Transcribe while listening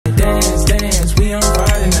dance, dance, we on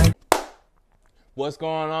Friday night. What's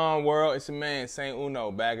going on, world? It's your man, Saint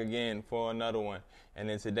Uno, back again for another one.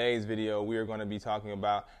 And in today's video, we are going to be talking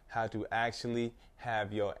about how to actually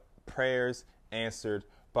have your prayers answered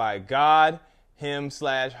by God,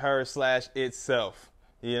 Him/her/itself.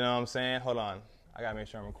 You know what I'm saying? Hold on. I got to make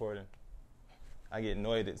sure I'm recording. I get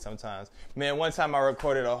annoyed sometimes. Man, one time I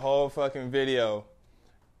recorded a whole fucking video,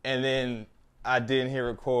 and then I didn't hit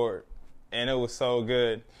record, and it was so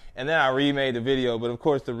good. And then I remade the video, but of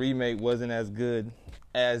course the remake wasn't as good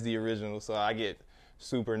as the original, so I get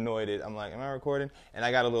super annoyed. I'm like, am I recording? And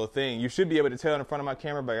I got a little thing. You should be able to tell in front of my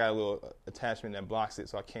camera, but I got a little attachment that blocks it,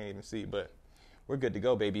 so I can't even see. But we're good to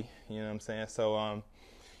go, baby. You know what I'm saying? So,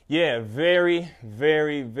 yeah, very,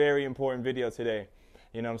 very, very important video today.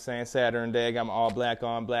 You know what I'm saying? Saturn Day. I got my all black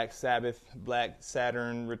on, Black Sabbath, Black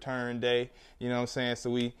Saturn Return Day. You know what I'm saying?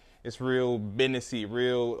 So it's real businessy,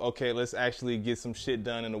 real, okay, let's actually get some shit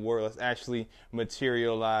done in the world. Let's actually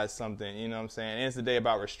materialize something, you know what I'm saying? And it's a day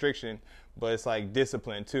about restriction, but it's like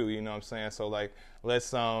discipline too, you know what I'm saying? So like,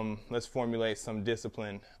 let's formulate some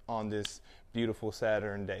discipline on this beautiful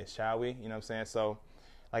Saturn day, shall we? You know what I'm saying? So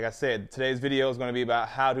like I said, today's video is going to be about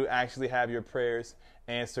how to actually have your prayers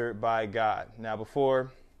answered by God. Now,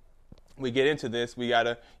 before we get into this,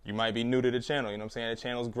 you might be new to the channel, you know what I'm saying? The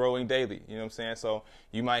channel's growing daily, you know what I'm saying? So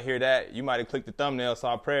you might hear that, you might have clicked the thumbnail,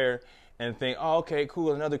 saw a prayer, and think, oh, okay,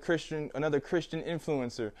 cool, another Christian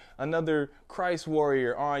influencer, another Christ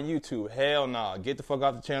warrior on YouTube. Hell no, get the fuck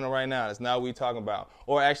off the channel right now. That's not what we talking about.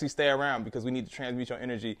 Or actually stay around, because we need to transmute your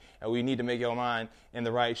energy, and we need to make your mind in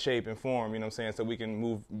the right shape and form, you know what I'm saying, so we can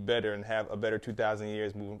move better and have a better 2,000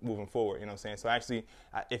 years moving forward, you know what I'm saying? So actually,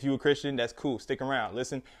 if you're a Christian, that's cool. Stick around.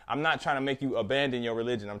 Listen, I'm not trying to make you abandon your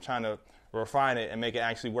religion. I'm trying to refine it and make it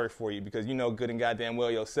actually work for you, because you know good and goddamn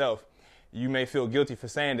well yourself. You may feel guilty for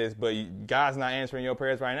saying this, but God's not answering your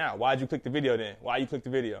prayers right now. Why'd you click the video then? Why you click the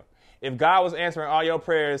video? If God was answering all your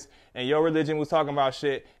prayers and your religion was talking about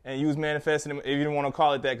shit and you was manifesting them, if you didn't want to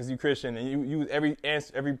call it that because you're Christian, and you every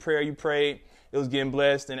prayer you prayed, it was getting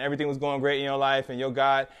blessed and everything was going great in your life, and your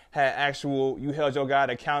God you held your God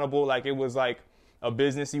accountable like it was like a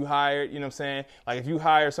business you hired, you know what I'm saying? Like if you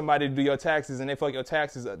hire somebody to do your taxes and they fuck your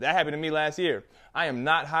taxes, that happened to me last year. I am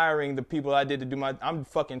not hiring the people I did to do I'm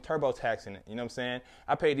fucking TurboTaxing it, you know what I'm saying?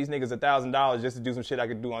 I paid these niggas $1,000 just to do some shit I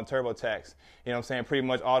could do on TurboTax. You know what I'm saying? Pretty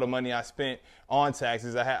much all the money I spent on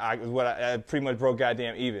taxes, I pretty much broke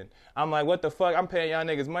goddamn even. I'm like, what the fuck? I'm paying y'all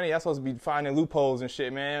niggas money. I'm supposed to be finding loopholes and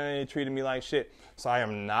shit, man. They treated me like shit. So I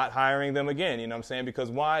am not hiring them again, you know what I'm saying?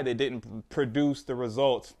 Because why? They didn't produce the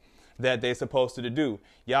results that they're supposed to do.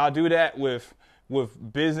 Y'all do that with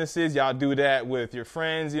businesses, y'all do that with your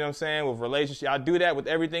friends, you know what I'm saying, with relationships, y'all do that with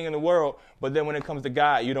everything in the world, but then when it comes to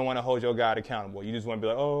God, you don't want to hold your God accountable. You just want to be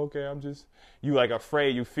like, oh, okay, you like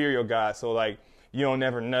afraid, you fear your God, so like, you don't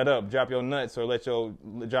never nut up, drop your nuts, or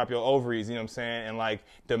drop your ovaries, you know what I'm saying, and like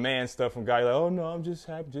demand stuff from God. You're like, oh no, I'm just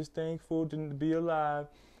happy, just thankful to be alive,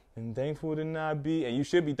 and thankful to not be, and you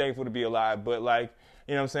should be thankful to be alive, but like,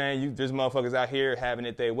 you know what I'm saying? There's motherfuckers out here having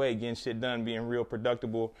it their way, getting shit done, being real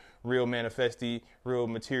productable, real manifesty, real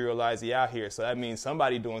materializey out here. So that means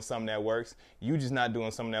somebody doing something that works. You just not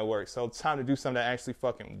doing something that works. So it's time to do something that actually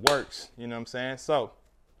fucking works. You know what I'm saying? So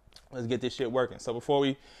let's get this shit working. So before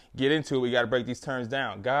we get into it, we got to break these terms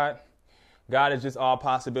down. God is just all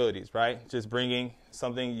possibilities, right? Just bringing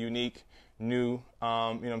something unique, new, you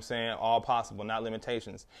know what I'm saying? All possible, not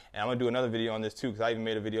limitations. And I'm going to do another video on this too, because I even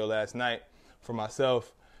made a video last night for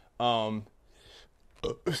myself,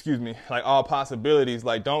 excuse me, like all possibilities.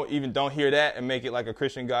 Like don't hear that and make it like a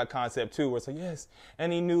Christian God concept too, where it's like, yes,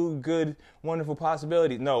 any new, good, wonderful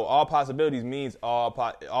possibilities. No, all possibilities means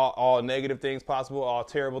all negative things possible, all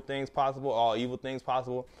terrible things possible, all evil things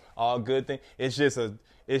possible, all good things. It's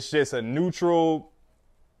just a neutral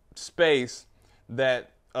space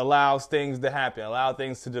that allows things to happen, allow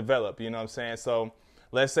things to develop, you know what I'm saying? So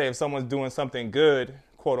let's say if someone's doing something good,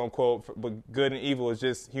 quote unquote, but good and evil is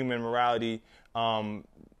just human morality,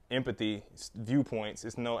 empathy, viewpoints.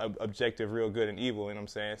 It's no objective, real good and evil, you know what I'm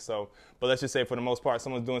saying? So, but let's just say for the most part,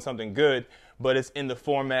 someone's doing something good, but it's in the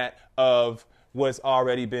format of what's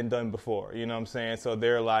already been done before, you know what I'm saying? So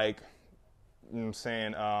they're like, you know what I'm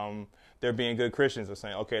saying, they're being good Christians. They're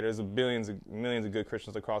saying, okay, there's millions of good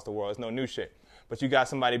Christians across the world. It's no new shit. But you got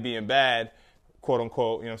somebody being bad, quote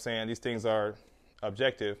unquote, you know what I'm saying? These things are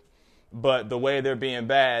objective. But the way they're being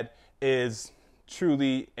bad is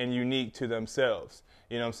truly and unique to themselves.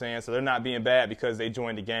 You know what I'm saying? So they're not being bad because they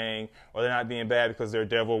joined a gang, or they're not being bad because they're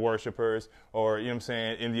devil worshipers, or, you know what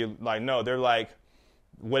I'm saying, no, they're like,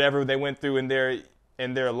 whatever they went through in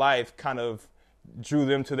their life kind of drew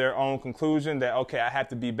them to their own conclusion that, okay, I have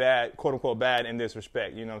to be bad, quote unquote bad in this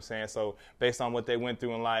respect, you know what I'm saying? So based on what they went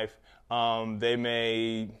through in life, they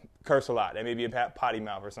may curse a lot. They may be a potty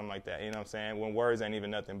mouth or something like that, you know what I'm saying? When words ain't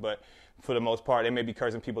even nothing, but for the most part, they may be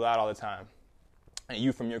cursing people out all the time. And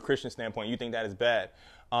you, from your Christian standpoint, you think that is bad.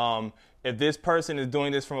 If this person is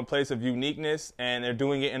doing this from a place of uniqueness and they're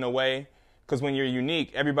doing it in a way, because when you're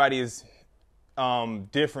unique, everybody is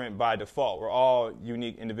different by default. We're all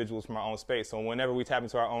unique individuals from our own space. So whenever we tap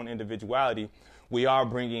into our own individuality, we are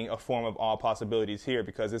bringing a form of all possibilities here,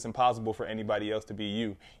 because it's impossible for anybody else to be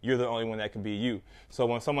you. You're the only one that can be you. So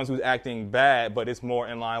when someone's who's acting bad, but it's more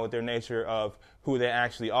in line with their nature of who they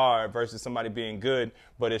actually are, versus somebody being good,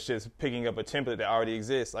 but it's just picking up a template that already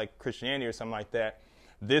exists, like Christianity or something like that,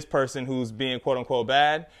 this person who's being quote unquote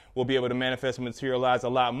bad will be able to manifest and materialize a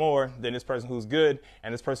lot more than this person who's good.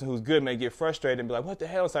 And this person who's good may get frustrated and be like, what the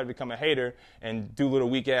hell, start to become a hater and do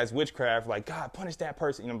little weak ass witchcraft like, God, punish that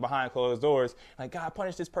person, you know, behind closed doors. Like, God,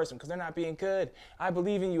 punish this person because they're not being good. I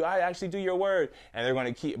believe in you. I actually do your word. And they're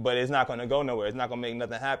going to keep, but it's not going to go nowhere. It's not going to make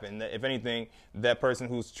nothing happen. If anything, that person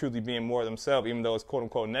who's truly being more themselves, even though it's quote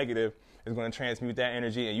unquote negative, is going to transmute that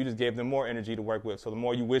energy, and you just gave them more energy to work with. So the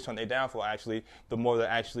more you wish on their downfall, actually, the more they're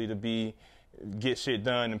actually to get shit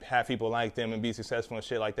done and have people like them and be successful and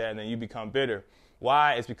shit like that, and then you become bitter.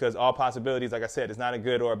 Why? It's because all possibilities, like I said, it's not a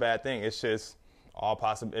good or a bad thing. It's just all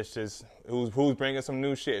possible. It's just who's bringing some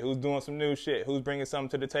new shit, who's doing some new shit, who's bringing something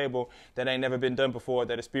to the table that ain't never been done before,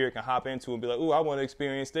 that a spirit can hop into and be like, ooh, I want to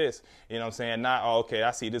experience this. You know what I'm saying? Not, oh, okay,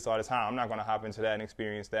 I see this all the time. I'm not going to hop into that and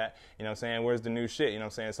experience that. You know what I'm saying? Where's the new shit? You know what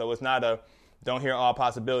I'm saying? So it's not don't hear all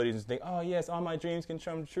possibilities and think, oh, yes, all my dreams can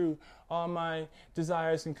come true. All my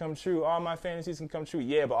desires can come true. All my fantasies can come true.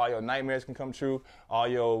 Yeah, but all your nightmares can come true. All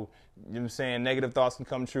your, you know what I'm saying, negative thoughts can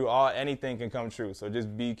come true. Anything can come true. So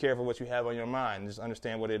just be careful what you have on your mind. Just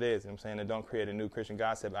understand what it is. You know what I'm saying? And don't create a new Christian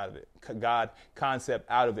concept out of it. God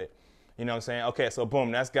concept out of it. You know what I'm saying? Okay, so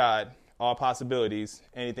boom, that's God. All possibilities,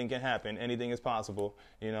 anything can happen, anything is possible,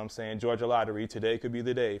 you know what I'm saying? Georgia lottery, today could be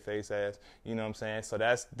the day, face ass, you know what I'm saying? So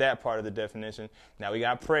that's that part of the definition. Now we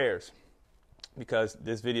got prayers, because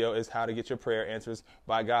this video is how to get your prayer answers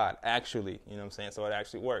by God, actually, you know what I'm saying? So it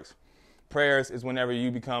actually works. Prayers is whenever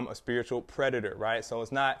you become a spiritual predator, right? So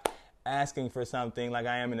it's not asking for something like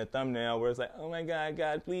I am in the thumbnail where it's like, oh my God,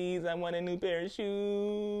 God, please, I want a new pair of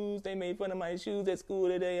shoes. They made fun of my shoes at school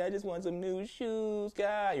today. I just want some new shoes,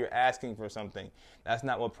 God. You're asking for something. That's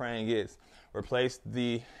not what praying is. Replace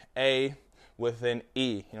the A with an E,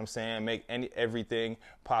 you know what I'm saying? Make everything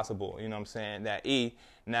possible, you know what I'm saying? That E,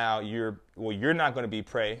 now you're not going to be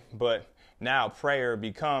pray, but now prayer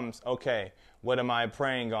becomes, okay, what am I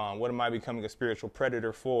praying on? What am I becoming a spiritual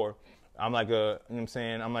predator for? I'm like you know what I'm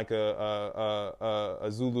saying? I'm like a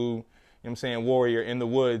Zulu, you know what I'm saying, warrior in the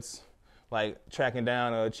woods, like tracking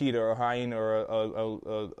down a cheetah or a hyena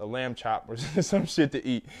or a lamb chop or some shit to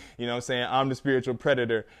eat. You know what I'm saying? I'm the spiritual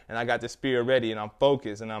predator, and I got the spear ready, and I'm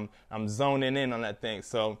focused, and I'm zoning in on that thing.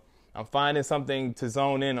 So I'm finding something to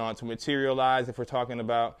zone in on, to materialize, if we're talking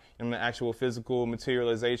about an actual physical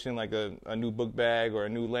materialization, like a new book bag or a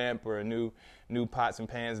new lamp or a new pots and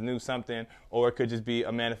pans, new something, or it could just be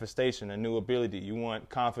a manifestation, a new ability. You want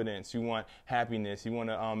confidence, you want happiness, you want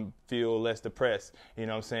to feel less depressed, you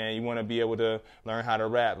know what I'm saying? You want to be able to learn how to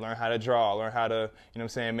rap, learn how to draw, learn how to, you know what I'm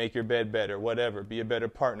saying, make your bed better, whatever, be a better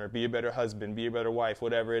partner, be a better husband, be a better wife,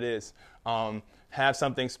 whatever it is. Have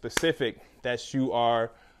something specific that you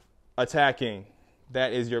are attacking.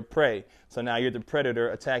 That is your prey. So now you're the predator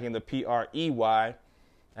attacking the P-R-E-Y,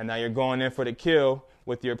 and now you're going in for the kill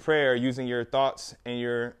with your prayer, using your thoughts and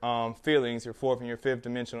your feelings, your fourth and your fifth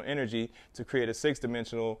dimensional energy, to create a sixth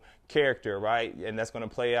dimensional character, right? And that's going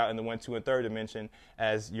to play out in the 1, 2, and 3rd dimension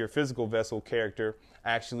as your physical vessel character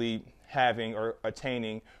actually having or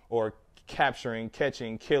attaining or capturing,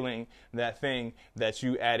 catching, killing that thing that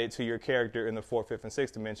you added to your character in the 4th, 5th, and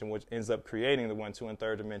 6th dimension, which ends up creating the 1, 2, and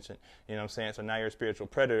 3rd dimension. You know what I'm saying? So now you're a spiritual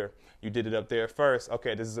predator. You did it up there first.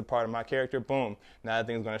 Okay, this is a part of my character. Boom. Now that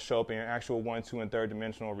thing's going to show up in your actual 1, 2, and 3rd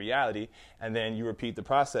dimensional reality, and then you repeat the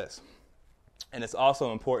process. And it's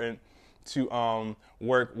also important to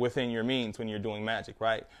work within your means when you're doing magic,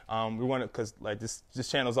 right? We want to, because like this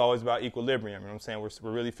channel is always about equilibrium. You know what I'm saying?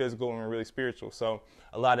 We're really physical and we're really spiritual. So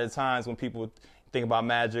a lot of the times when people think about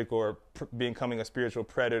magic or becoming a spiritual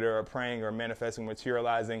predator or praying or manifesting,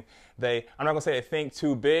 materializing, I'm not going to say they think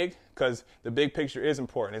too big, because the big picture is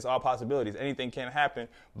important. It's all possibilities. Anything can happen.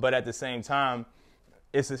 But at the same time,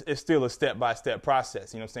 it's still a step-by-step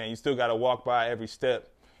process. You know what I'm saying? You still got to walk by every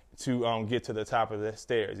step to get to the top of the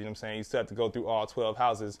stairs. You know what I'm saying? You still have to go through all 12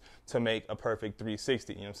 houses to make a perfect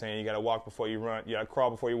 360. You know what I'm saying? You got to walk before you run. You got to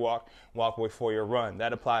crawl before you walk before you run.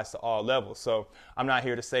 That applies to all levels. So I'm not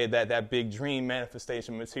here to say that that big dream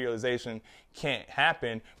manifestation, materialization can't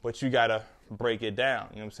happen, but you got to break it down.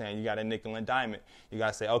 You know what I'm saying? You got to nickel and dime it. You got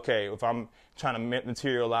to say, okay, if I'm trying to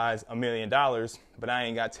materialize $1 million, but I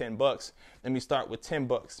ain't got $10, let me start with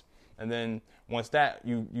 $10. And then once that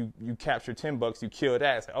you capture $10, you kill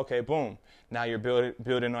that. It's like, okay, boom. Now you're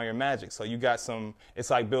building on your magic. So you got some. It's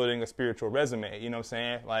like building a spiritual resume. You know what I'm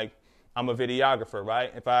saying? Like, I'm a videographer,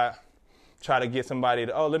 right? If I try to get somebody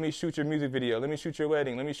to, oh, let me shoot your music video, let me shoot your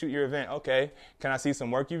wedding, let me shoot your event. Okay, can I see some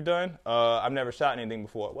work you've done? I've never shot anything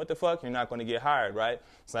before. What the fuck? You're not going to get hired, right?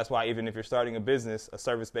 So that's why even if you're starting a business, a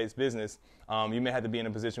service-based business, you may have to be in a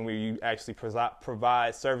position where you actually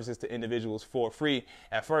provide services to individuals for free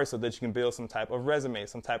at first, so that you can build some type of resume,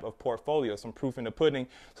 some type of portfolio, some proof in the pudding,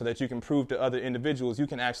 so that you can prove to other individuals you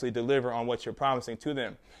can actually deliver on what you're promising to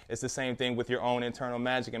them. It's the same thing with your own internal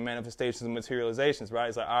magic and manifestations and materializations, right?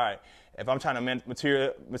 It's like, all right, if I'm trying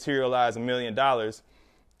to materialize $1 million,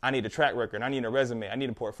 I need a track record. I need a resume. I need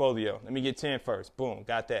a portfolio. Let me get 10 first. Boom,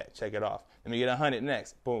 got that. Check it off. Let me get 100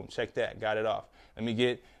 next. Boom, check that. Got it off. Let me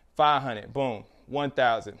get 500. Boom,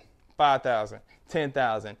 1,000, 5,000,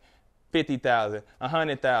 10,000, 50,000,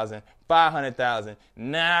 100,000, 500,000.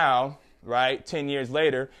 Now, right, 10 years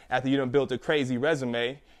later, after you done built a crazy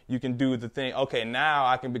resume, you can do the thing, okay, now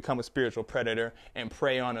I can become a spiritual predator and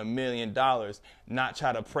prey on $1 million, not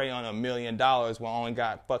try to prey on $1 million when I only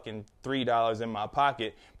got fucking $3 in my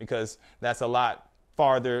pocket, because that's a lot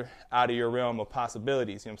farther out of your realm of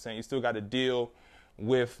possibilities. You know what I'm saying? You still got to deal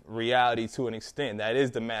with reality to an extent. That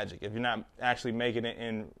is the magic. If you're not actually making it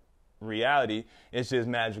in reality, it's just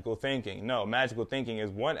magical thinking. No, magical thinking is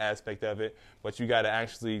one aspect of it, but you got to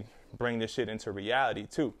actually bring this shit into reality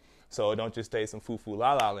too. So don't just stay some foo-foo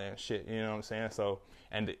la-la land shit, you know what I'm saying? So,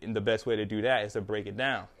 and the best way to do that is to break it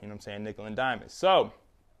down, you know what I'm saying, nickel and diamond. So,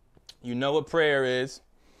 you know what prayer is,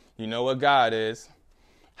 you know what God is.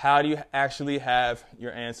 How do you actually have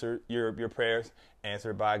your answer, your prayers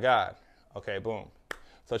answered by God? Okay, boom.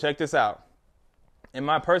 So check this out. In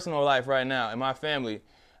my personal life right now, in my family,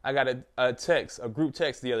 I got a group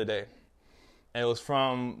text the other day. And it was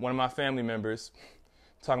from one of my family members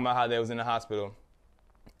talking about how they was in the hospital.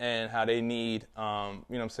 And how they need, you know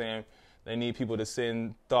what I'm saying, they need people to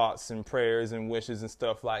send thoughts and prayers and wishes and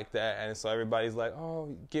stuff like that. And so everybody's like,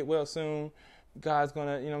 oh, get well soon. God's going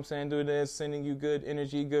to, you know what I'm saying, do this, sending you good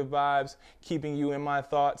energy, good vibes, keeping you in my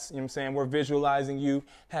thoughts. You know what I'm saying? We're visualizing you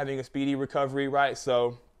having a speedy recovery, right?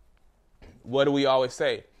 So what do we always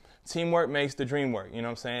say? Teamwork makes the dream work, you know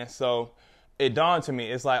what I'm saying? So it dawned to me,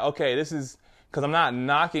 it's like, okay, this is, because I'm not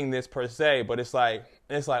knocking this per se, but it's like,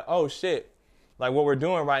 oh, shit. Like what we're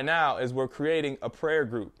doing right now is we're creating a prayer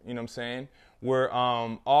group, you know what I'm saying? We're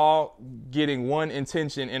all getting one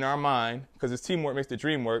intention in our mind, because it's teamwork makes the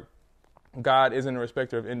dream work. God isn't a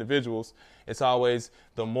respecter of individuals. It's always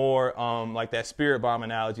the more, like that spirit bomb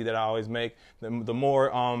analogy that I always make, the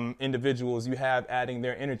more individuals you have adding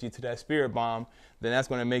their energy to that spirit bomb, then that's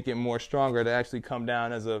going to make it more stronger to actually come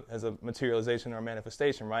down as a materialization or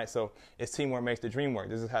manifestation, right? So it's teamwork makes the dream work.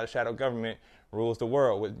 This is how the shadow government rules the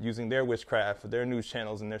world, with using their witchcraft, their news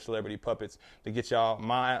channels, and their celebrity puppets to get y'all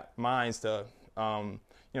minds to, you know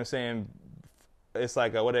what I'm saying, it's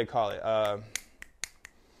like, what do they call it?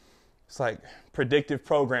 It's like predictive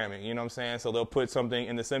programming, you know what I'm saying? So they'll put something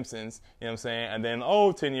in The Simpsons, you know what I'm saying? And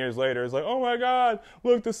then, 10 years later, it's like, oh my God,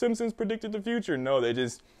 look, The Simpsons predicted the future. No, they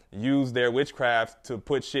just use their witchcraft to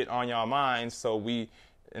put shit on y'all minds,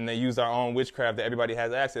 and they use our own witchcraft that everybody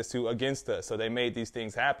has access to against us. So they made these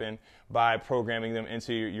things happen by programming them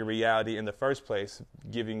into your reality in the first place,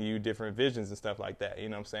 giving you different visions and stuff like that, you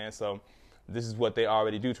know what I'm saying? So this is what they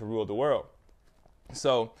already do to rule the world.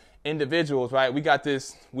 So individuals, right? We got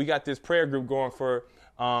this prayer group going for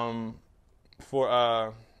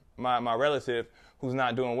my relative who's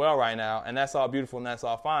not doing well right now, and that's all beautiful and that's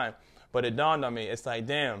all fine. But it dawned on me, it's like,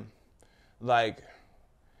 damn, like,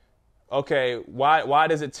 okay, why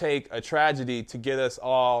does it take a tragedy to get us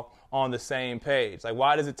all on the same page? Like,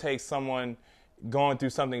 why does it take someone going through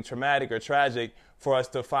something traumatic or tragic for us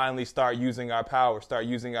to finally start using our power, start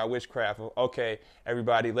using our witchcraft? Okay,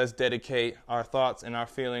 everybody, let's dedicate our thoughts and our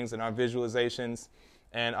feelings and our visualizations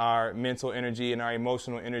and our mental energy and our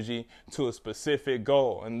emotional energy to a specific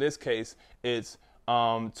goal. In this case, it's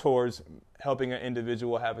towards helping an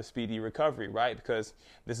individual have a speedy recovery, right? Because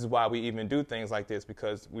this is why we even do things like this,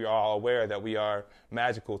 because we are all aware that we are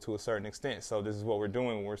magical to a certain extent. So this is what we're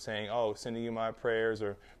doing when we're saying, oh, sending you my prayers,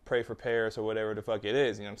 or pray for Paris, or whatever the fuck it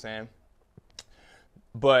is, you know what I'm saying?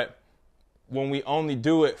 But when we only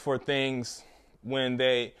do it for things when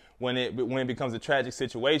it becomes a tragic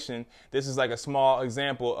situation, this is like a small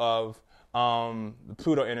example of the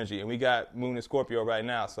Pluto energy, and we got Moon in Scorpio right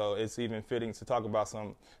now, so it's even fitting to talk about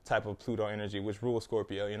some type of Pluto energy which rules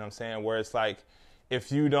Scorpio. You know what I'm saying? Where it's like,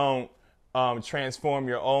 if you don't transform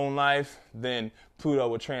your own life, then Pluto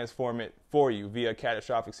will transform it for you via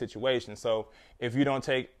catastrophic situation. So if you don't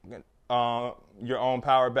take your own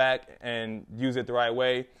power back and use it the right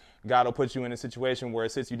way, God will put you in a situation where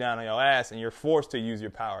it sits you down on your ass and you're forced to use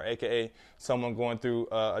your power, aka someone going through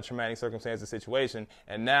a traumatic circumstance or situation.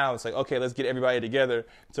 And now it's like, okay, let's get everybody together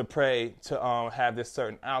to pray to have this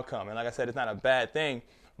certain outcome. And like I said, it's not a bad thing,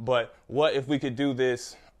 but what if we could do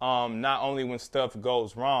this not only when stuff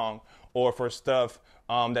goes wrong, or for stuff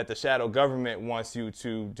that the shadow government wants you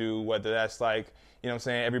to do, whether that's like, you know what I'm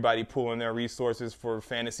saying, everybody pulling their resources for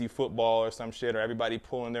fantasy football or some shit, or everybody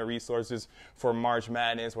pulling their resources for March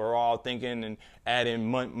Madness. We're all thinking and adding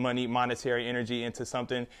money, monetary energy into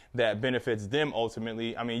something that benefits them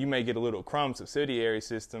ultimately. I mean, you may get a little crumb subsidiary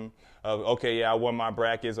system of, okay, yeah, I won my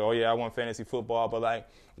brackets, or oh, yeah, I won fantasy football, but like,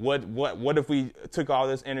 what if we took all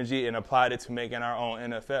this energy and applied it to making our own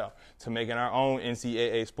NFL, to making our own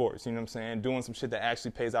NCAA sports, you know what I'm saying, doing some shit that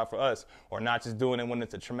actually pays out for us, or not just doing it when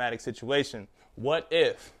it's a traumatic situation. What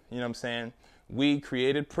if, you know what I'm saying, we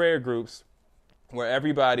created prayer groups where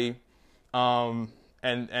everybody, and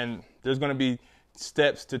there's going to be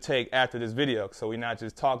steps to take after this video, so we're not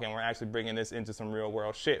just talking, we're actually bringing this into some real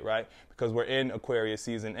world shit, right? Because we're in Aquarius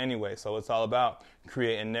season anyway, so it's all about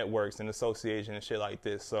creating networks and association and shit like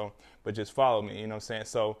this. So, but just follow me, you know what I'm saying?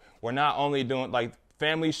 So we're not only doing, like,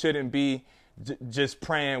 family shouldn't be just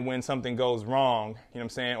praying when something goes wrong, you know what I'm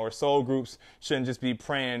saying? Or soul groups shouldn't just be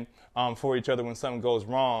praying for each other when something goes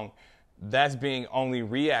wrong. That's being only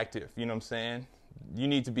reactive, you know what I'm saying? You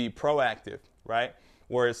need to be proactive, right?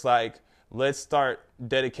 Where it's like, let's start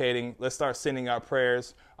sending our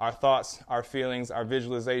prayers, our thoughts, our feelings, our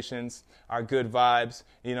visualizations, our good vibes,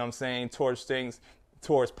 you know what I'm saying,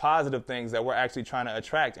 towards positive things that we're actually trying to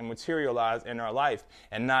attract and materialize in our life,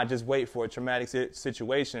 and not just wait for a traumatic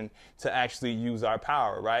situation to actually use our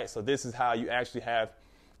power, right? So this is how you actually have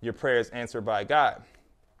your prayers answered by God.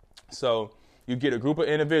 So you get a group of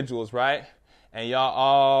individuals, right? And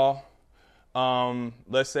y'all all,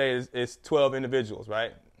 let's say it's 12 individuals,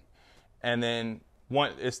 right? And then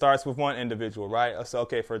it starts with one individual, right? So,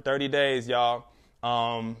 okay, for 30 days, y'all,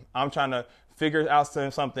 I'm trying to figure out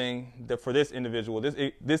something that for this individual.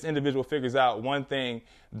 This individual figures out one thing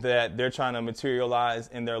that they're trying to materialize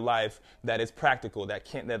in their life that is practical, that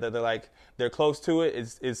they're close to it,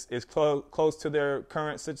 is close to their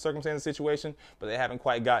current circumstance situation, but they haven't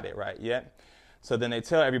quite got it right yet. So then they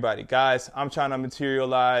tell everybody, guys, I'm trying to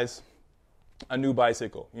materialize a new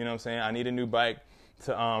bicycle. You know what I'm saying? I need a new bike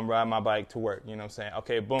to ride my bike to work. You know what I'm saying?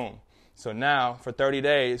 Okay, boom. So now for 30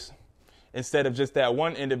 days, instead of just that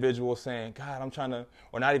one individual saying, God, I'm trying to,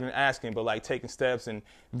 or not even asking, but like taking steps and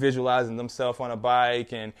visualizing themselves on a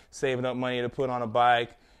bike and saving up money to put on a bike,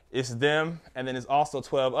 it's them. And then it's also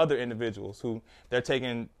 12 other individuals who they're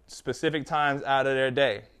taking specific times out of their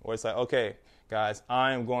day where it's like, okay, guys,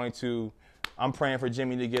 I'm praying for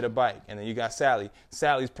Jimmy to get a bike. And then you got Sally.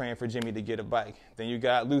 Sally's praying for Jimmy to get a bike. Then you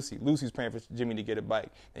got Lucy. Lucy's praying for Jimmy to get a bike.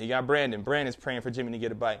 Then you got Brandon. Brandon's praying for Jimmy to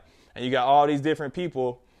get a bike. And you got all these different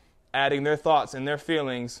people adding their thoughts and their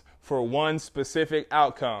feelings for one specific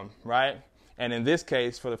outcome, right? And in this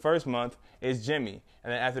case, for the first month, it's Jimmy.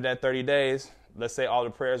 And then after that 30 days, let's say all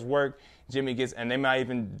the prayers work, Jimmy gets, and they might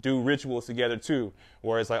even do rituals together too,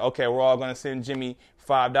 where it's like, okay, we're all going to send Jimmy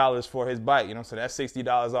 $5 for his bike, you know, so that's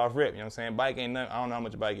 $60 off rip, you know what I'm saying? Bike ain't nothing, I don't know how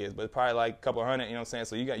much a bike is, but it's probably like a couple hundred, you know what I'm saying?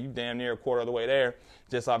 So you damn near a quarter of the way there,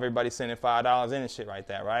 just off everybody sending $5 in and shit like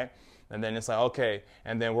that, right? And then it's like, okay,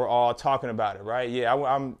 and then we're all talking about it, right? Yeah,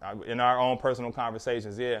 I'm in our own personal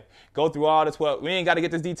conversations, yeah. Go through all the 12. We ain't got to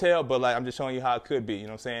get this detailed, but like I'm just showing you how it could be, you know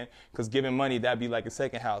what I'm saying? Because giving money, that'd be like a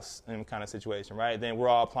second house kind of situation, right? Then we're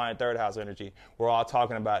all applying third house energy. We're all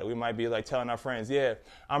talking about it. We might be like telling our friends, yeah,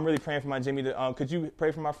 I'm really praying for my Jimmy to, could you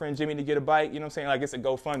pray for my friend Jimmy to get a bike? You know what I'm saying? Like it's a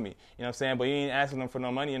GoFundMe, you know what I'm saying? But you ain't asking them for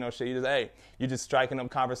no money, you know, shit. You just, hey, you just striking up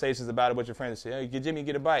conversations about it with your friends. Hey, get Jimmy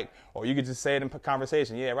get a bike. Or you could just say it in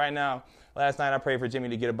conversation. Yeah, right now, last night I prayed for Jimmy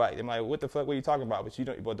to get a bike. I'm like, what the fuck were you talking about?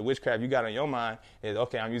 But the witchcraft you got on your mind is,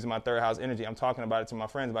 okay, I'm using my third house energy. I'm talking about it to my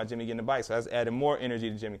friends about Jimmy getting a bike. So that's adding more energy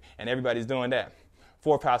to Jimmy. And everybody's doing that.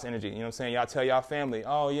 Fourth house energy, you know what I'm saying? Y'all tell y'all family,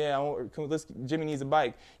 oh yeah, Jimmy needs a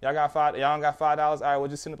bike. Y'all don't got $5? All right, well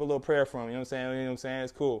just send up a little prayer for him, you know what I'm saying? You know what I'm saying?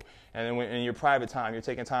 It's cool. And then in your private time, you're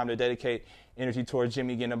taking time to dedicate energy towards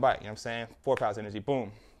Jimmy getting a bike, you know what I'm saying? Fourth house energy,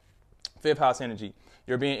 boom. 5th house energy.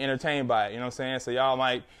 You're being entertained by it. You know what I'm saying? So y'all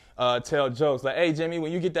might tell jokes like, "Hey Jimmy,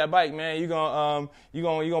 when you get that bike, man, you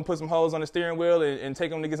gonna put some hoes on the steering wheel and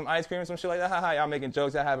take them to get some ice cream or some shit like that." Ha ha. Y'all making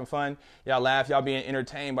jokes, y'all having fun, y'all laugh, y'all being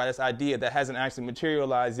entertained by this idea that hasn't actually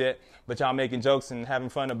materialized yet, but y'all making jokes and having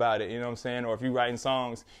fun about it. You know what I'm saying? Or if you writing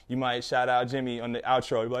songs, you might shout out Jimmy on the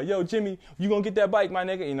outro. You're like, "Yo Jimmy, you gonna get that bike, my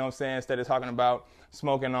nigga?" You know what I'm saying? Instead of talking about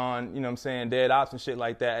smoking on, you know what I'm saying, dead ops and shit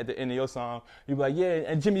like that at the end of your song, you be like, "Yeah,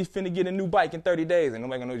 and Jimmy's finna get a new bike in 30 days. And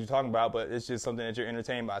nobody gonna know what you're talking about, but it's just something that you're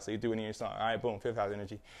entertained by, so you do it in your song. All right, boom, 5th house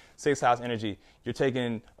energy. 6th house energy. You're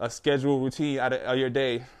taking a scheduled routine out of your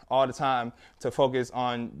day all the time to focus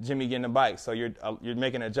on Jimmy getting a bike. So you're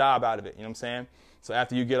making a job out of it, you know what I'm saying? So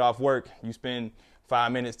after you get off work, you spend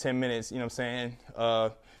 5 minutes, 10 minutes, you know what I'm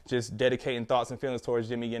saying, just dedicating thoughts and feelings towards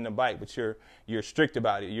Jimmy getting a bike, but you're strict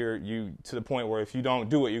about it. You to the point where if you don't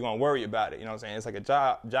do it, you're gonna worry about it. You know what I'm saying? It's like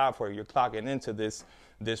a job for you. You're clocking into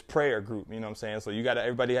this prayer group. You know what I'm saying? So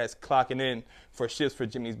everybody has clocking in for shifts for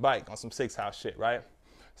Jimmy's bike on some 6th house shit, right?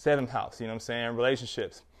 7th house. You know what I'm saying?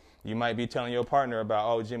 Relationships. You might be telling your partner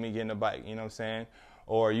about, "Oh, Jimmy getting a bike." You know what I'm saying?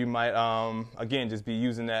 Or you might, again, just be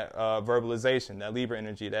using that verbalization, that Libra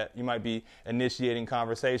energy, that you might be initiating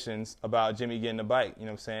conversations about Jimmy getting a bike, you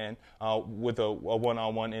know what I'm saying, with a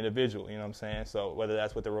one-on-one individual, you know what I'm saying? So whether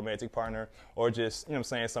that's with a romantic partner or just, you know what I'm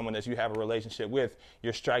saying, someone that you have a relationship with,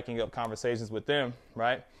 you're striking up conversations with them,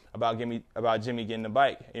 right, about Jimmy getting a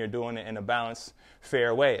bike, and you're doing it in a balanced,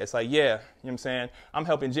 fair way. It's like, yeah, you know what I'm saying, I'm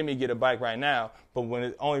helping Jimmy get a bike right now, but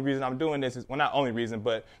the only reason I'm doing this is, well, not only reason,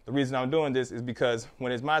 but the reason I'm doing this is because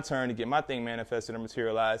when it's my turn to get my thing manifested or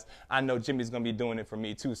materialized, I know Jimmy's going to be doing it for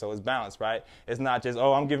me too, so it's balanced, right? It's not just,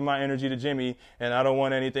 "Oh, I'm giving my energy to Jimmy and I don't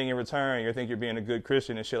want anything in return," you think you're being a good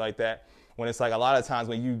Christian and shit like that. When it's like a lot of times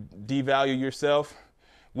when you devalue yourself,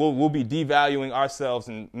 we'll be devaluing ourselves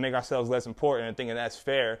and make ourselves less important and thinking that's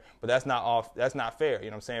fair, but that's not fair. You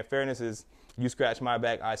know what I'm saying? Fairness is you scratch my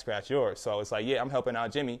back, I scratch yours. So it's like, yeah, I'm helping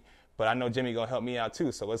out Jimmy, but I know Jimmy gonna help me out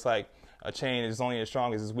too. So it's like a chain is only as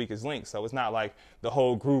strong as its weakest link. So it's not like the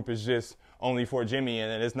whole group is just only for Jimmy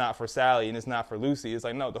and then it's not for Sally and it's not for Lucy. It's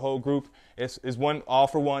like, no, the whole group is one, all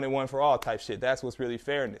for one and one for all type shit. That's what's really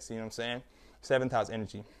fairness. You know what I'm saying? 7th house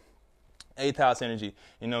energy. 8th house energy,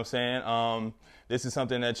 you know what I'm saying? This is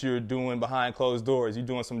something that you're doing behind closed doors. You're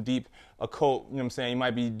doing some deep occult, you know what I'm saying? You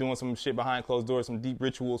might be doing some shit behind closed doors, some deep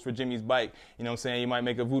rituals for Jimmy's bike. You know what I'm saying? You might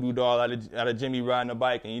make a voodoo doll out of Jimmy riding a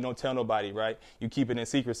bike and you don't tell nobody, right? You keep it in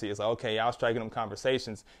secrecy. It's like, okay, I was striking them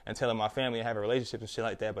conversations and telling my family I have a relationship and shit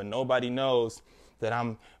like that, but nobody knows that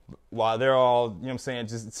while they're all, you know what I'm saying,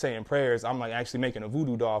 just saying prayers, I'm like actually making a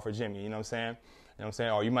voodoo doll for Jimmy, you know what I'm saying? You know what I'm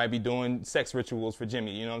saying? Or you might be doing sex rituals for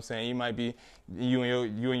Jimmy. You know what I'm saying? You might be, you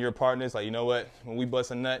and your partners, like, you know what? When we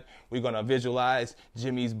bust a nut, we're going to visualize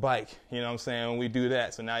Jimmy's bike. You know what I'm saying? When we do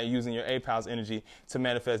that. So now you're using your 8th house energy to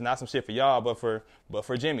manifest not some shit for y'all, but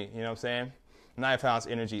for Jimmy. You know what I'm saying? 9th house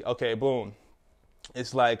energy. Okay, boom.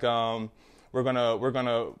 It's like we're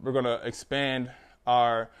gonna expand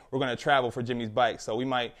we're going to travel for Jimmy's bike. So we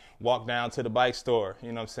might walk down to the bike store, you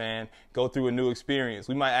know what I'm saying, go through a new experience.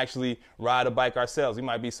 We might actually ride a bike ourselves. We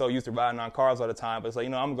might be so used to riding on cars all the time, but it's like, you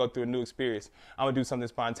know, I'm going to go through a new experience. I'm going to do something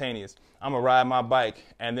spontaneous. I'm going to ride my bike,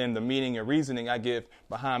 and then the meaning and reasoning I give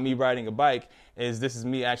behind me riding a bike is this is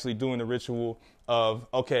me actually doing the ritual of,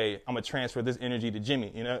 okay, I'm going to transfer this energy to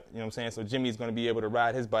Jimmy, you know what I'm saying? So Jimmy's going to be able to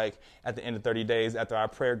ride his bike at the end of 30 days after our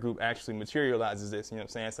prayer group actually materializes this, you know what I'm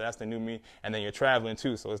saying? So that's the new me, and then you're traveling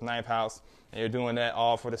too, so it's 9th house, and you're doing that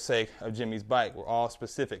all for the sake of Jimmy's bike. We're all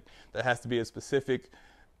specific. That has to be a specific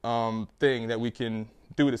thing that we can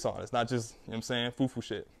do this on. It's not just, you know what I'm saying, foo-foo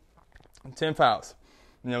shit. 10th house.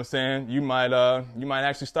 You know what I'm saying? You might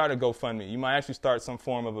actually start a GoFundMe. You might actually start some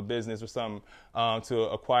form of a business or something to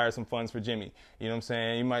acquire some funds for Jimmy. You know what I'm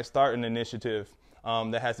saying? You might start an initiative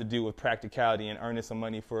that has to do with practicality and earning some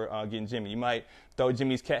money for getting Jimmy. You might throw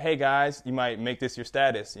Jimmy's cat, hey guys, you might make this your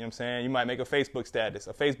status. You know what I'm saying? You might make a Facebook status,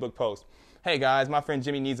 a Facebook post. Hey guys, my friend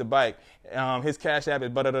Jimmy needs a bike. His Cash App is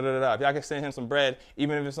da-da-da-da-da. If y'all can send him some bread,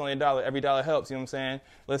 even if it's only $1, every dollar helps, you know what I'm saying?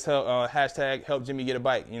 Let's help, hashtag help Jimmy get a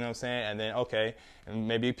bike, you know what I'm saying? And then, okay, and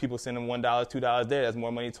maybe people send him $1, $2 there. That's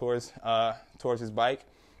more money towards his bike.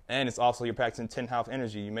 And it's also you're practicing 10th house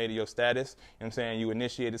energy. You made it your status. You know what I'm saying? You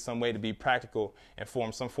initiated some way to be practical and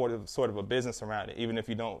form some sort of a business around it, even if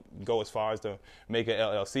you don't go as far as to make an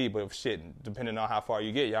LLC. But shit, depending on how far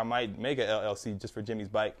you get, y'all might make an LLC just for Jimmy's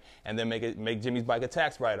bike and then make Jimmy's bike a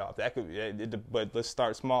tax write-off. That could, but let's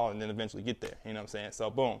start small and then eventually get there. You know what I'm saying? So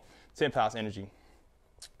boom, 10th house energy.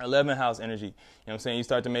 11th house energy, you know what I'm saying? You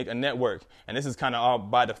start to make a network. And this is kind of all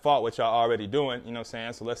by default what y'all already doing, you know what I'm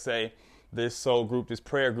saying? So let's say this soul group, this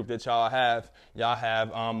prayer group that y'all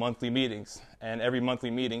have monthly meetings, and every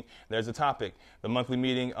monthly meeting there's a topic. The monthly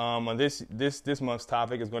meeting on this month's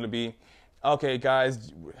topic is going to be, okay,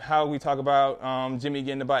 guys, how we talk about Jimmy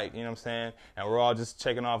getting the bike, you know what I'm saying? And we're all just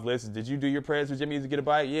checking off lists. Did you do your prayers for Jimmy to get a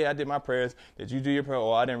bike? Yeah, I did my prayers. Did you do your prayer?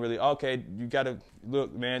 Oh, I didn't really. Okay, you got to,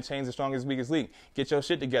 look, man, change the strongest, weakest link. Get your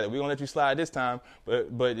shit together. We're going to let you slide this time,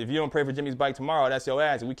 but if you don't pray for Jimmy's bike tomorrow, that's your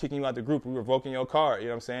ass. We kicking you out the group. We revoking your card, you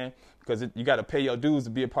know what I'm saying? Because you got to pay your dues to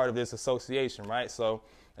be a part of this association, right? So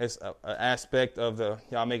it's an aspect of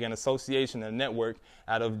y'all making an association, a network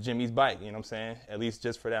out of Jimmy's bike, you know what I'm saying? At least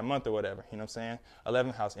just for that month or whatever, you know what I'm saying?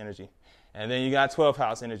 11th house energy. And then you got 12th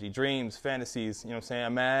house energy, dreams, fantasies, you know what I'm saying?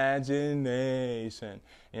 Imagination,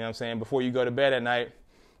 you know what I'm saying? Before you go to bed at night,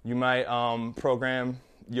 you might program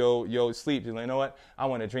your sleep. You're like, you know what? I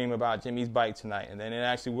want to dream about Jimmy's bike tonight. And then it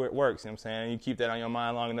actually works, you know what I'm saying? You keep that on your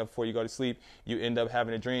mind long enough before you go to sleep, you end up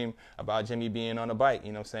having a dream about Jimmy being on a bike,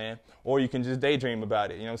 you know what I'm saying? Or you can just daydream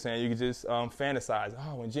about it, you know what I'm saying? You can just fantasize.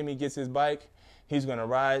 Oh, when Jimmy gets his bike, he's going to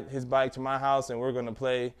ride his bike to my house and we're going to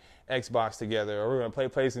play Xbox together, or we're going to play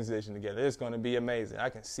PlayStation together. It's going to be amazing. I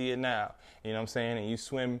can see it now, you know what I'm saying? And you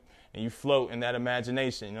swim and you float in that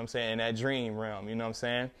imagination, you know what I'm saying? In that dream realm, you know what I'm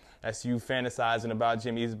saying? That's you fantasizing about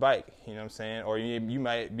Jimmy's bike, you know what I'm saying? Or you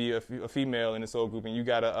might be a female in this old group and you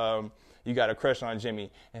got a crush on Jimmy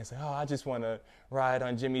and say, oh, I just want to ride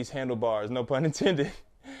on Jimmy's handlebars, no pun intended.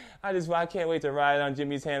 I can't wait to ride on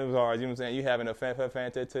Jimmy's handlebars, you know what I'm saying? You having a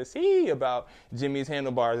fantasy about Jimmy's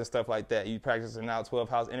handlebars and stuff like that. You practicing now 12th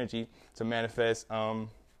house energy to manifest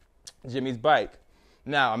Jimmy's bike.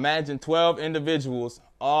 Now, imagine 12 individuals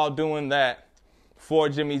all doing that for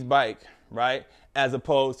Jimmy's bike, right? As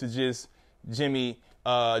opposed to just Jimmy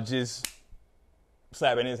just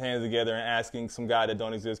slapping his hands together and asking some guy that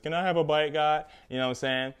don't exist, can I have a bike, guy? You know what I'm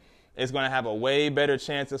saying? It's going to have a way better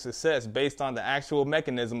chance of success based on the actual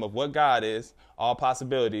mechanism of what God is, all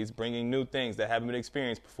possibilities, bringing new things that haven't been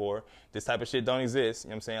experienced before. This type of shit don't exist. You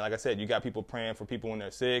know what I'm saying? Like I said, you got people praying for people when they're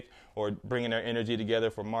sick or bringing their energy together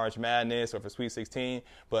for March Madness or for Sweet 16,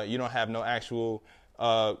 but you don't have no actual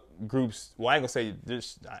groups. Well, I ain't gonna say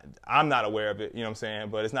this, I'm not aware of it, you know what I'm saying,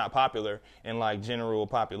 but it's not popular in like general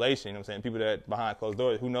population, you know what I'm saying? People that behind closed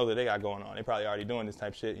doors, who know that they got going on? They probably already doing this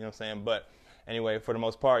type of shit, you know what I'm saying? But anyway, for the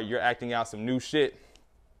most part, you're acting out some new shit,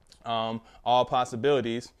 all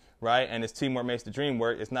possibilities, right? And it's teamwork makes the dream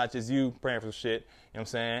work. It's not just you praying for shit, you know what I'm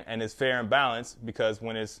saying? And it's fair and balanced, because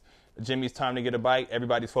when it's Jimmy's time to get a bike,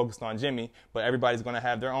 everybody's focused on Jimmy, but everybody's going to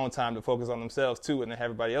have their own time to focus on themselves too, and then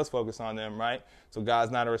everybody else focus on them, right? So God's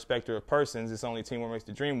not a respecter of persons. It's only teamwork makes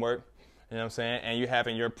the dream work, you know what I'm saying? And you're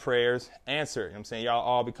having your prayers answered, you know what I'm saying? Y'all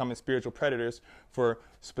all becoming spiritual predators for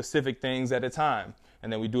specific things at a time.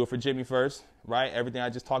 And then we do it for Jimmy first, right? Everything I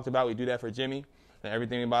just talked about, we do that for Jimmy. And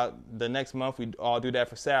everything about the next month, we all do that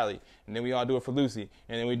for Sally. And then we all do it for Lucy.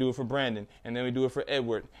 And then we do it for Brandon. And then we do it for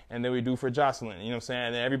Edward. And then we do it for Jocelyn. You know what I'm saying?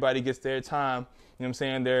 And then everybody gets their time. You know what I'm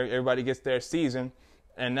saying? Everybody gets their season.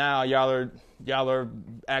 And now y'all are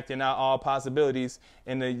acting out all possibilities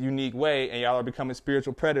in a unique way. And y'all are becoming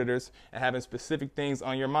spiritual predators and having specific things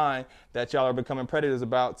on your mind that y'all are becoming predators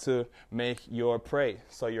about to make your prey.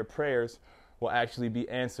 So your prayers will actually be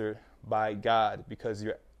answered by God, because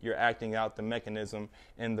you're acting out the mechanism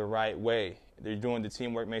in the right way. They're doing the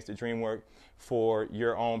teamwork makes the dream work for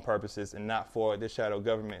your own purposes and not for the shadow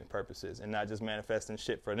government purposes, and not just manifesting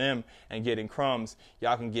shit for them and getting crumbs.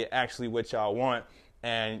 Y'all can get actually what y'all want,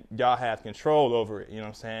 and y'all have control over it. You know what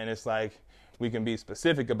I'm saying? It's like we can be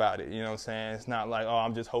specific about it. You know what I'm saying? It's not like, oh,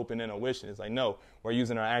 I'm just hoping and wishing. It's like, no, we're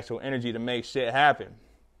using our actual energy to make shit happen.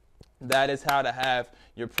 That is how to have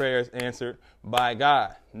your prayers answered by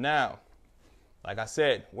God. Now, like I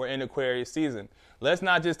said, we're in Aquarius season. Let's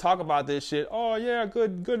not just talk about this shit. Oh, yeah,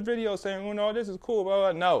 good video saying, oh, no, this is cool.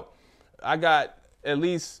 Blah, blah. No, I got at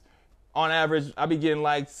least, on average, I be getting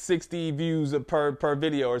like 60 views per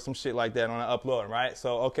video or some shit like that on an upload, right?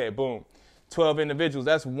 So, okay, boom. 12 individuals.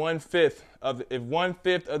 That's 1/5 of, if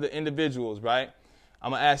 1/5 of the individuals, right? I'm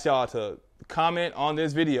going to ask y'all to comment on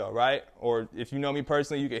this video, right? Or if you know me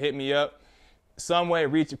personally, you can hit me up. Some way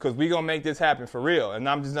reach it, because we're going to make this happen for real. And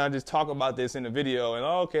I'm just not just talking about this in the video and,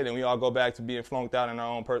 oh, okay, then we all go back to being flunked out in our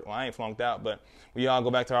own well, I ain't flunked out, but we all go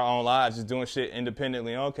back to our own lives, just doing shit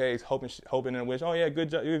independently. Okay, hoping and wish, oh yeah, good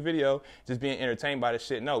video, just being entertained by the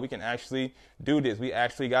shit. No, we can actually do this. We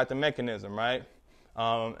actually got the mechanism, right?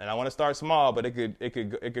 And I want to start small, but it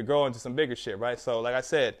could grow into some bigger shit, right? So like I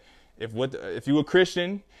said, If you a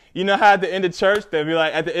Christian, you know how at the end of church they'll be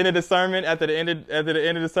like at the end of the sermon, after the end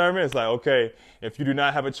of the sermon, it's like, okay, if you do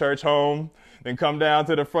not have a church home, then come down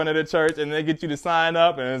to the front of the church and they get you to sign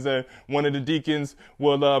up, and then one of the deacons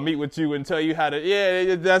will meet with you and tell you how to.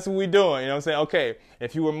 Yeah, that's what we doing. You know what I'm saying? Okay,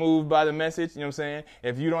 if you were moved by the message, you know what I'm saying?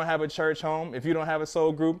 If you don't have a church home, if you don't have a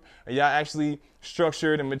soul group, and y'all actually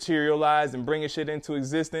structured and materialized and bringing shit into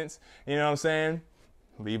existence, you know what I'm saying?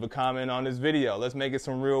 Leave a comment on this video. Let's make it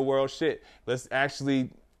some real world shit. Let's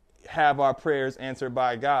actually have our prayers answered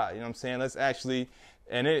by God. You know what I'm saying? Let's actually,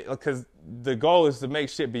 because the goal is to make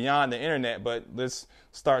shit beyond the internet, but let's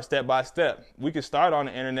start step by step. We could start on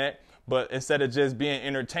the internet, but instead of just being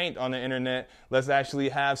entertained on the internet, let's actually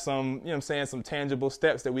have some, you know what I'm saying, some tangible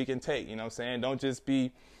steps that we can take. You know what I'm saying? Don't just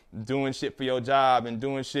be doing shit for your job and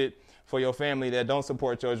doing shit for your family that don't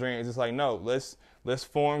support your dreams. It's like, no, let's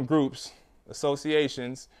form groups,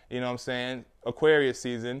 associations, you know what I'm saying, Aquarius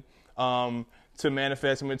season, to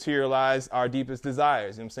manifest and materialize our deepest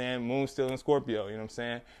desires, you know what I'm saying, Moon still in Scorpio, you know what I'm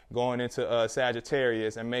saying, going into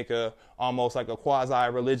Sagittarius and make almost like a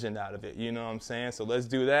quasi-religion out of it, you know what I'm saying, so let's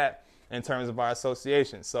do that in terms of our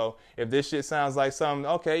associations. So if this shit sounds like something,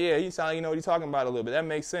 okay, yeah, you sound like you know what you're talking about a little bit, that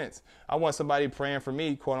makes sense. I want somebody praying for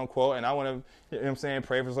me, quote unquote, and I want to, you know what I'm saying,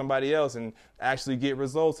 pray for somebody else and actually get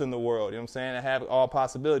results in the world, you know what I'm saying, and have all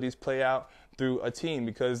possibilities play out through a team,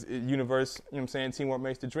 because universe, you know what I'm saying, teamwork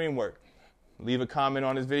makes the dream work. Leave a comment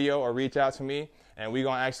on this video or reach out to me, and we're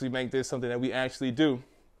going to actually make this something that we actually do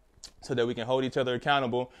so that we can hold each other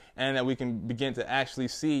accountable and that we can begin to actually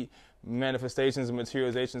see manifestations and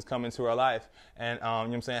materializations come into our life, and you know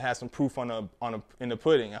what I'm saying, have some proof in the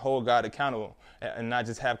pudding, and hold God accountable, and not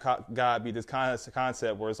just have God be this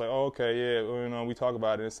concept where it's like, oh, okay, yeah, well, you know, we talk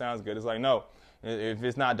about it, it sounds good. It's like, no, if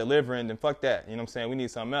it's not delivering, then fuck that. You know what I'm saying? We need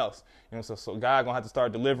something else. You know, so God gonna have to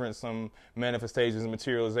start delivering some manifestations and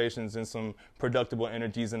materializations and some productive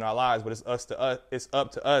energies in our lives. But it's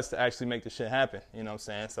up to us to actually make the shit happen. You know what I'm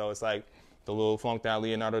saying? So it's like the little flunked out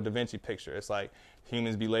Leonardo da Vinci picture. It's like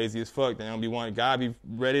humans be lazy as fuck. They don't be wanting God be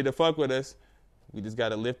ready to fuck with us. We just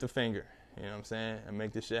gotta lift a finger. You know what I'm saying? And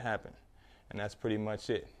make this shit happen. And that's pretty much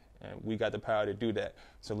it. And we got the power to do that.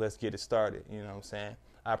 So let's get it started. You know what I'm saying?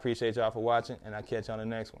 I appreciate y'all for watching, and I'll catch you on the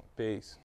next one. Peace.